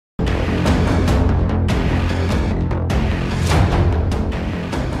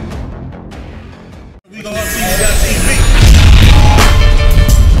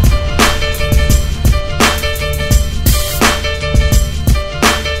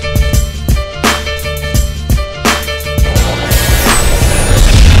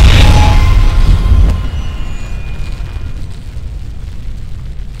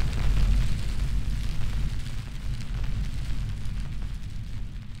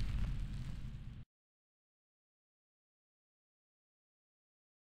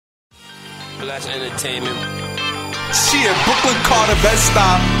Blast Entertainment. Shit, Brooklyn Carter, best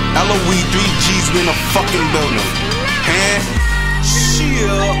stop. LOE 3G's, we in a fucking building. Shit,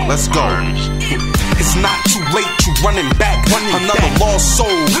 let's go. It's not too late, you running back. Another lost soul.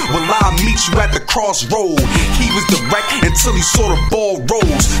 Will I meet you at the crossroad? He was the wreck until he saw the ball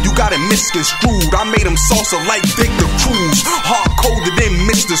rolls. You got it misconstrued. I made him salsa like Victor Cruz. Hard coded in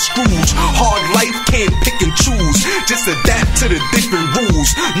Mr. Scrooge. Hard life, can't pick and choose. Just adapt to the different rules.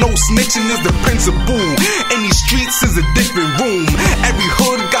 No snitching is the principle. Any streets is a different room. Every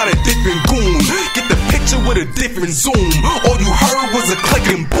hood got a different goon. Get the picture with a different zoom. All you heard was a click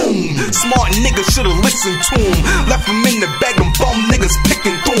and boom. Smart niggas should've listened to him. Left him in the bag and bum niggas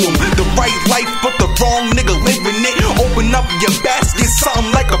picking through him. The right life but the wrong nigga living it. Open up your basket,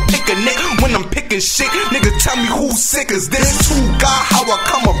 something like a picnic. When I'm picking shit, nigga tell me who's sick is this? Two guy, how I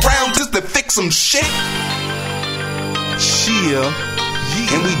come around just to fix some shit. Yeah,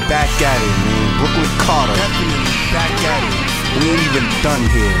 and we back at it, man. Brooklyn Carter, definitely back at it. We ain't even done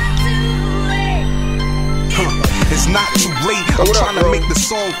here. It's not too late. I'm trying to make the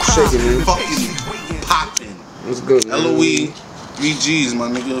song cry. Fucking poppin'. What's good, man? LOE 3G's, my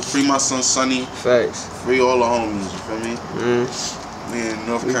nigga. Free my son Sonny. Facts. Free all the homies, you feel me? We in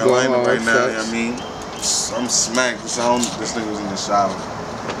North Carolina right now, you know what I mean? I'm smacked. This nigga was in the shower.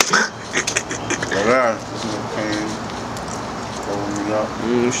 But this nigga came. Me up.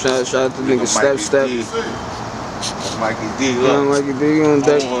 Shout out to nigga Step. That's Mikey D. Look. Mikey D on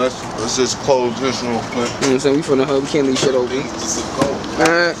deck. Let's just close this real quick. You know what I'm saying? We from the hub. We can't leave shit open.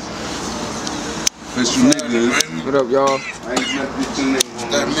 Alright. Fish you niggas. What up, y'all?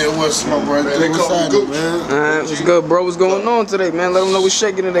 That Midwest, my brother. What's happening, man? Alright, what's good, bro? What's going on today, man? Let them know what's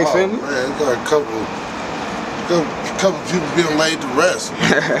shaking today, family. Man, we got a couple people being laid to rest.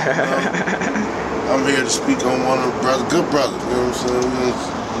 I'm here to speak on one of the good brothers. You know what I'm saying? We're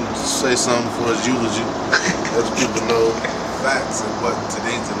gonna say something for his eulogy. Let people know. Facts. And what?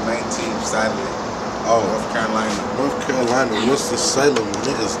 Today's the 19th Saturday. Oh, North Carolina, Winston-Salem,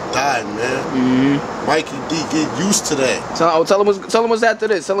 niggas died, man. Mikey D, get used to that. Tell him what's after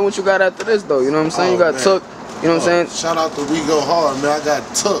this. Tell him what you got after this, though. You know what I'm saying? You got took. You know what I'm saying? Shout out to We Go Hard, man. I got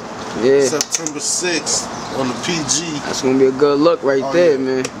took. Yeah. September 6th on the PG. That's gonna be a good look right there,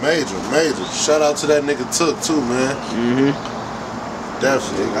 man. Major. Shout out to that nigga Took too, man.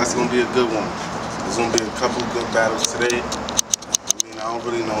 Definitely. That's gonna be a good one. There's gonna be a couple good battles today. I mean, I don't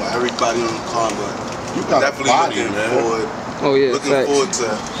really know everybody on the card, but you got definitely looking forward. Oh yeah, looking forward to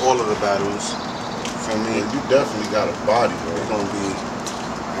all of the battles. For me, you definitely got a body, bro. We're gonna be.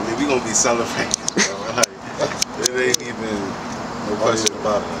 I mean, we gonna be celebrating. Like, it ain't even no question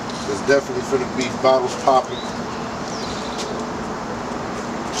about it. There's definitely finna be bottles popping.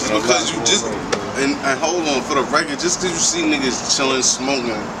 Because you just and hold on for the record, just because you see niggas chilling,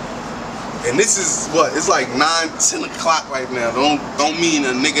 smoking, and this is what it's like 9-10 o'clock right now. Don't mean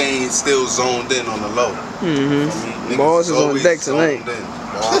a nigga ain't still zoned in on the low. Balls is on deck tonight.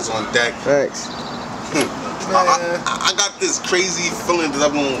 Balls on deck. Facts. I got this crazy feeling that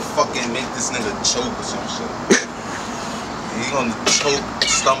I'm gonna fucking make this nigga choke or some shit. He gonna choke,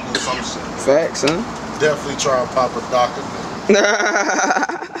 stumble, some shit. Facts, huh? Definitely try and pop a doctor.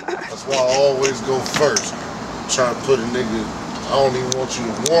 That's why I always go first. Try to put a nigga. I don't even want you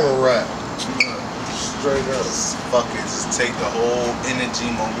to wanna rap. Straight up. Fuck it. Just take the whole energy,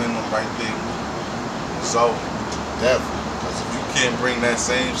 momentum right there. So definitely. Because if you can't bring that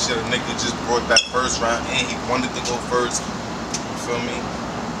same shit, a nigga just brought that first round and he wanted to go first. You feel me?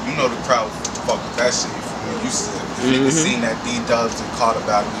 You know the crowd fuck with that shit. You feel me? You said niggas seen that D-Dubs and Carter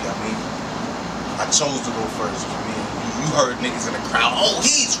battle. I mean, I chose to go first. You mean? You heard niggas in the crowd, oh,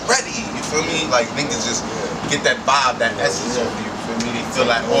 he's ready, you feel me? Like, niggas just get that vibe, that essence over you, feel me? They feel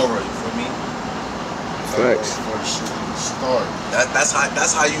that aura, you feel me? Facts. That's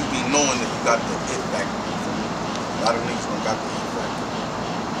how you be knowing that you got the hit back, you feel me? A lot of niggas don't got the hit back.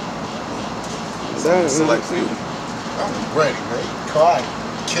 So like you. I'm ready, man. Clyde,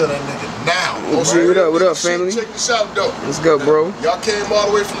 kill that nigga now. What up, family? Check this out, though. Let's go, bro. Y'all came all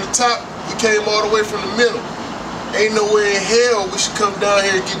the way from the top, we came all the way from the middle. Ain't nowhere in hell we should come down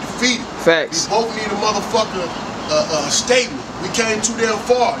here and get defeated. Facts. We both need a motherfucking statement. We came too damn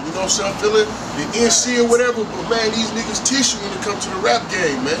far, you know what I'm saying? I feel it, the NC or whatever, but man, these niggas tissue when it comes to the rap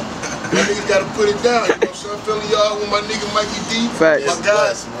game, man. Y'all niggas gotta put it down, you know what I'm saying? I'm feeling y'all with my nigga Mikey D. Facts. My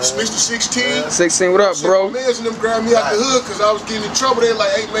guy, Mr. 16. 16, what up, bro? My mans and them grabbed me out the hood because I was getting in trouble. They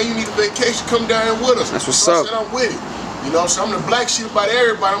like, hey man, you need a vacation, come down here with us. That's what's so up. I said, I'm with it. You know what I'm saying? I'm the black sheep about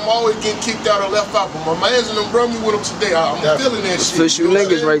everybody. I'm always getting kicked out or left out. But my mans and them brought me with them today. I'm feeling that shit. Official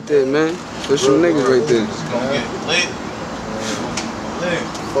niggas right there, man. Official niggas right there. It's gonna get lit.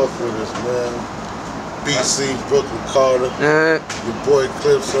 fuck with us, man. BC, Brooklyn Carter. Your boy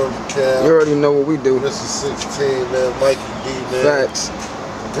Clips on the cab. You already know what we do. This is 16, man. Mikey D, man. Facts.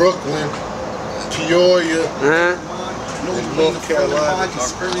 Brooklyn, Peoria. North Carolina.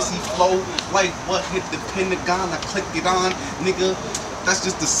 Conspiracy flow. Like what hit the Pentagon? I clicked it on, nigga. That's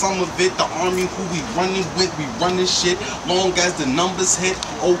just the sum of it. The army who we running with, we running shit. Long as the numbers hit,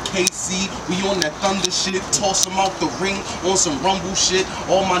 OKC, we on that thunder shit. Toss them out the ring on some rumble shit.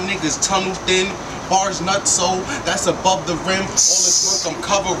 All my niggas tunnel thin. Bars nuts, so that's above the rim. All this work I'm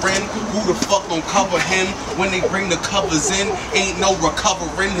covering. Who the fuck gon' cover him when they bring the covers in? Ain't no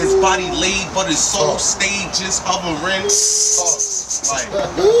recovering. His body laid, but his soul stayed just hovering. Like,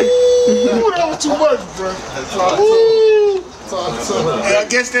 ooh, that was too much, bro. Hey, I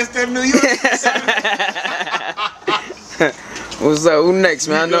guess that's that New York. What's up? Who next,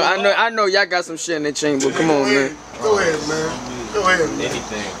 man? I know y'all got some shit in the chamber. Come on, man. Go ahead, man. Go ahead, man.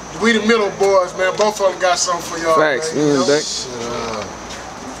 Anything. We the middle boys, man. Both of them got something for y'all. Facts. Man,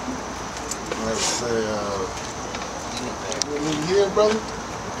 Let's say, you here, brother?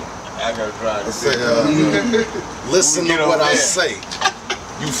 I gotta drive. Let's say, listen to what I say.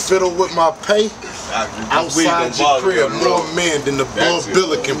 You fiddle with my pay. Outside your crib, more men than the Bob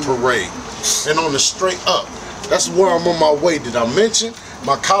Billiken parade. And on the straight up, that's where I'm on my way. Did I mention?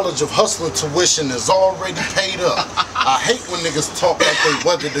 My College of Hustling tuition is already paid up. I hate when niggas talk like they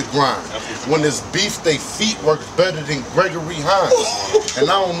weathered the grind. When there's beef, they feet work better than Gregory Hines. And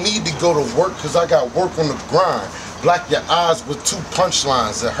I don't need to go to work cause I got work on the grind. Black your eyes with 2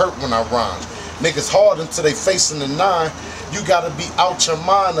 punchlines that hurt when I rhyme. Niggas hard until they facing the 9. You gotta be out your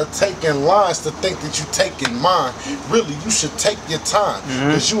mind of taking lines to think that you taking mine. Really, you should take your time.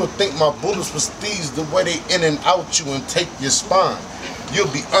 Cause you would think my bullets was thieves the way they in and out you and take your spine. You'll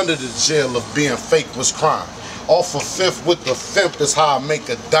be under the jail of being fake was crime. Off of 5th with the 5th is how I make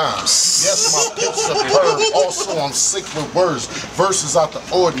a dime. Yes, my pip's superb. Also, I'm sick with words. Verses out the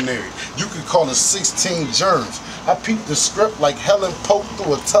ordinary. You could call it 16 germs. I peep the script like Helen Pope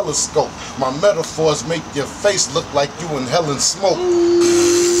through a telescope. My metaphors make your face look like you inhaling smoke.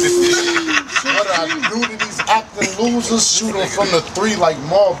 What I do to these acting losers? Shoot them from the 3 like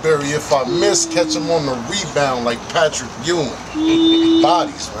Marbury. If I miss, catch them on the rebound like Patrick Ewing.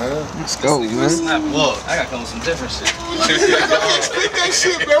 Bodies, man. Let's go, man. Look, I gotta come with some different shit. Spit that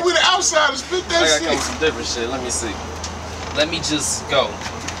shit, man. We the outsiders. Spit that I gotta shit. come with some different shit. Let me see. Let me just go.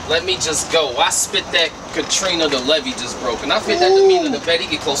 Let me just go. I spit that Katrina the levee just broke. And I fit that demeanor the Betty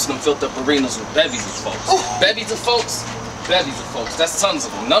get close to them filled up arenas with bevies of folks. Bevies of folks? Bevies of folks. That's tons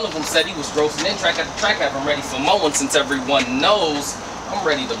of them. None of them said he was roasting in track after track. I'm ready for mowing since everyone knows I'm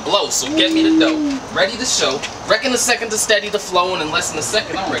ready to blow. So get me the dough. Ready to show. Reckon a second to steady the flow. And in less than a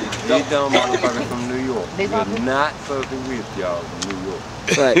second, I'm ready to go. These dumb motherfuckers from New York. We're not fucking with y'all from New York.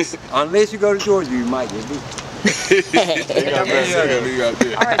 Facts. Unless you go to Georgia, you might get beat. Alright, Big Daddy, you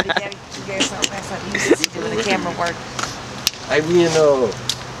guys something. You just doing the camera work. Hey, we in the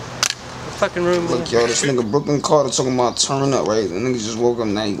fucking room. Look, yo, this nigga Brooklyn Carter talking about turning up, right? The nigga just woke up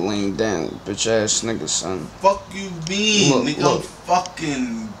now, he laying down. Bitch ass nigga, son. Fuck you mean, Look, nigga? look. I'm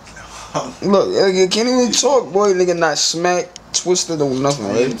fucking. Look, you can't even talk, boy. Nigga not smacked, twisted or nothing, I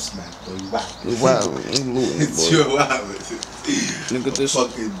right? am smacked, boy. You wild. You wild. You looting, It's boy. your wild. Look at this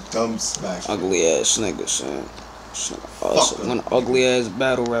fucking dumb smack. ugly ass nigga, son. Fuck him. One ugly ass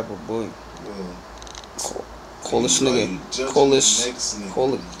battle rapper, boy. Call this nigga. Call this.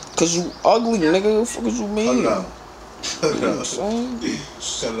 Call it. Cause you ugly, nigga. What the fuck is you mean? Shut it up.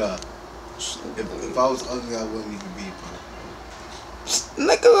 Shut it up. If I was ugly, I wouldn't even be.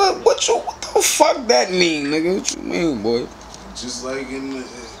 Nigga, what the fuck that mean, nigga? What you mean, boy? Just like in the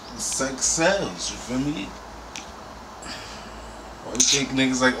sex sells, you feel me? Why you think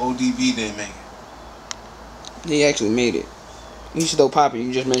niggas like ODB didn't make it? He actually made it. He's still popping.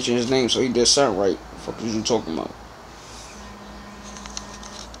 You just mentioned his name, so he did something right. What the fuck was you talking about?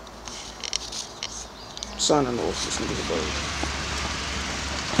 Son, I know what this nigga's about.